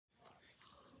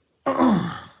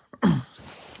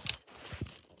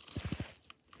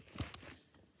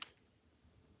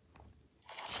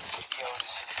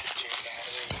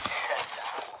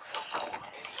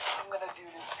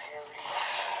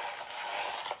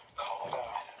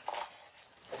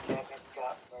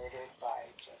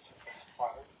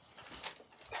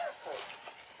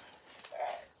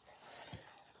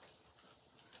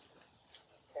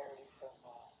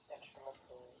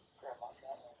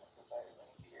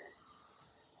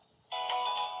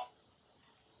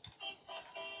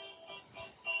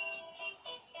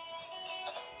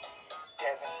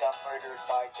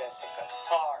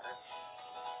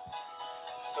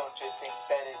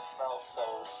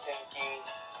stinky.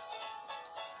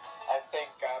 I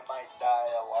think I might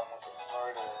die along with this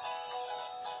murder.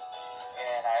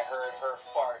 And I heard her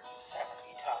fart 70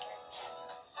 times.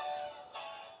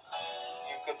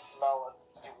 You could smell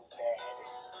it. It was bad.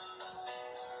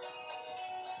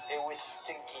 It was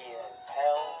stinky as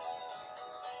hell.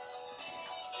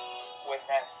 When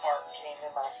that fart came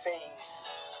in my face,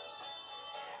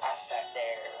 I sat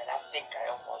there and I think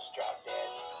I almost dropped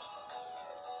dead.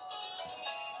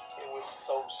 It was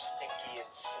so stinky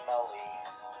and smelly.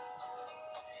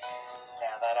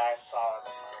 Now that I saw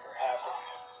the murder happen,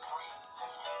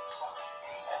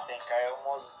 I think I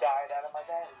almost died out of my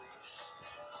batteries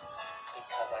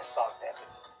because I saw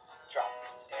Devin drop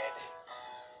dead.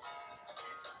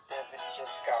 Devin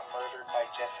just got murdered by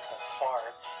Jessica's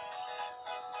farts.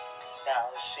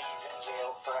 Now she's in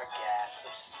jail for a gas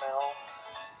smell.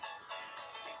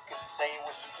 You could say it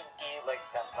was stinky like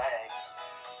the legs,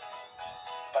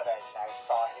 but I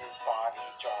saw his body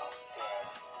drop dead.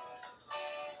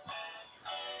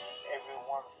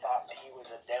 Everyone thought that he was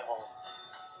a devil.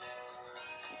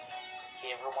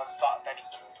 Everyone thought that he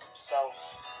killed himself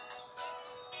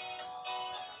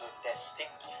with that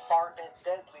stinky fart and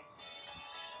deadly.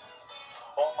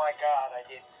 Oh my God, I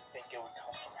didn't think it would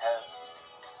come from her.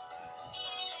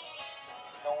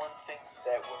 No one thinks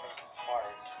that women can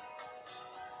fart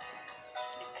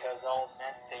because all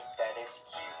men think that it's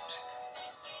cute.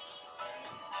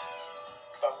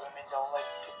 But women don't like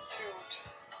to toot.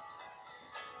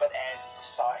 But as you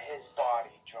saw his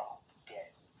body drop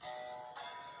dead,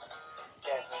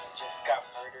 Devin just got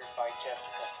murdered by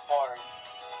Jessica's farts.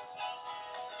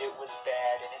 It was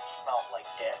bad and it smelled like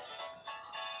death.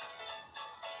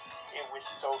 It was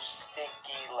so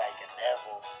stinky like a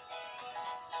devil.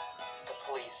 The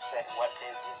police said, "What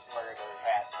is this murder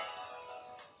happening?"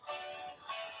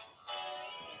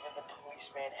 Even the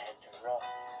policeman had to run.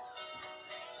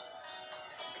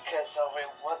 Because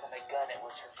it wasn't a gun, it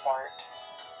was her fart.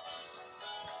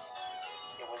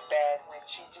 It was bad when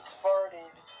she just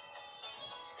farted.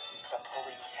 The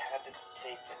police had to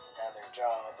take another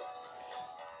job.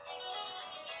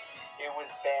 It was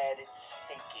bad and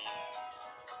stinky.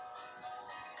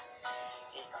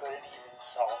 He couldn't even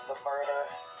solve the murder.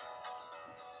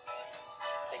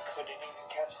 They couldn't even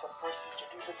catch the person to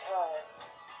do the time.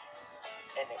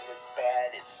 And it was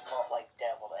bad, it smelled like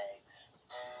deviled eggs.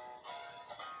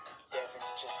 Devin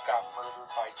just got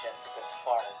murdered by Jessica's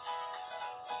farts.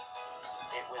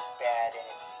 It was bad and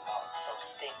it smelled so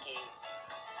stinky.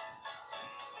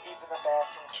 Even the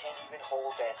bathroom can't even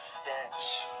hold that stench.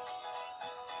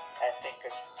 I think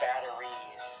a battery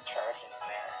is charging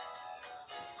there.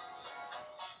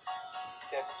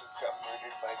 Devin just got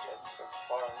murdered by Jessica's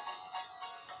farts.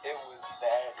 It was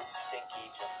bad and stinky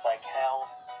just like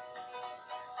hell.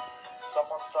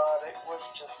 Someone thought it was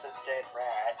just a dead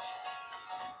rat.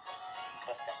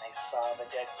 But then they saw the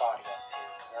dead body of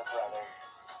her brother.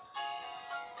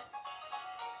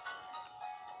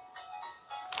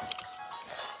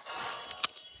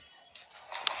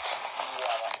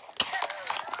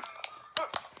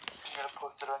 I'm gonna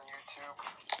post it on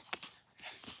YouTube.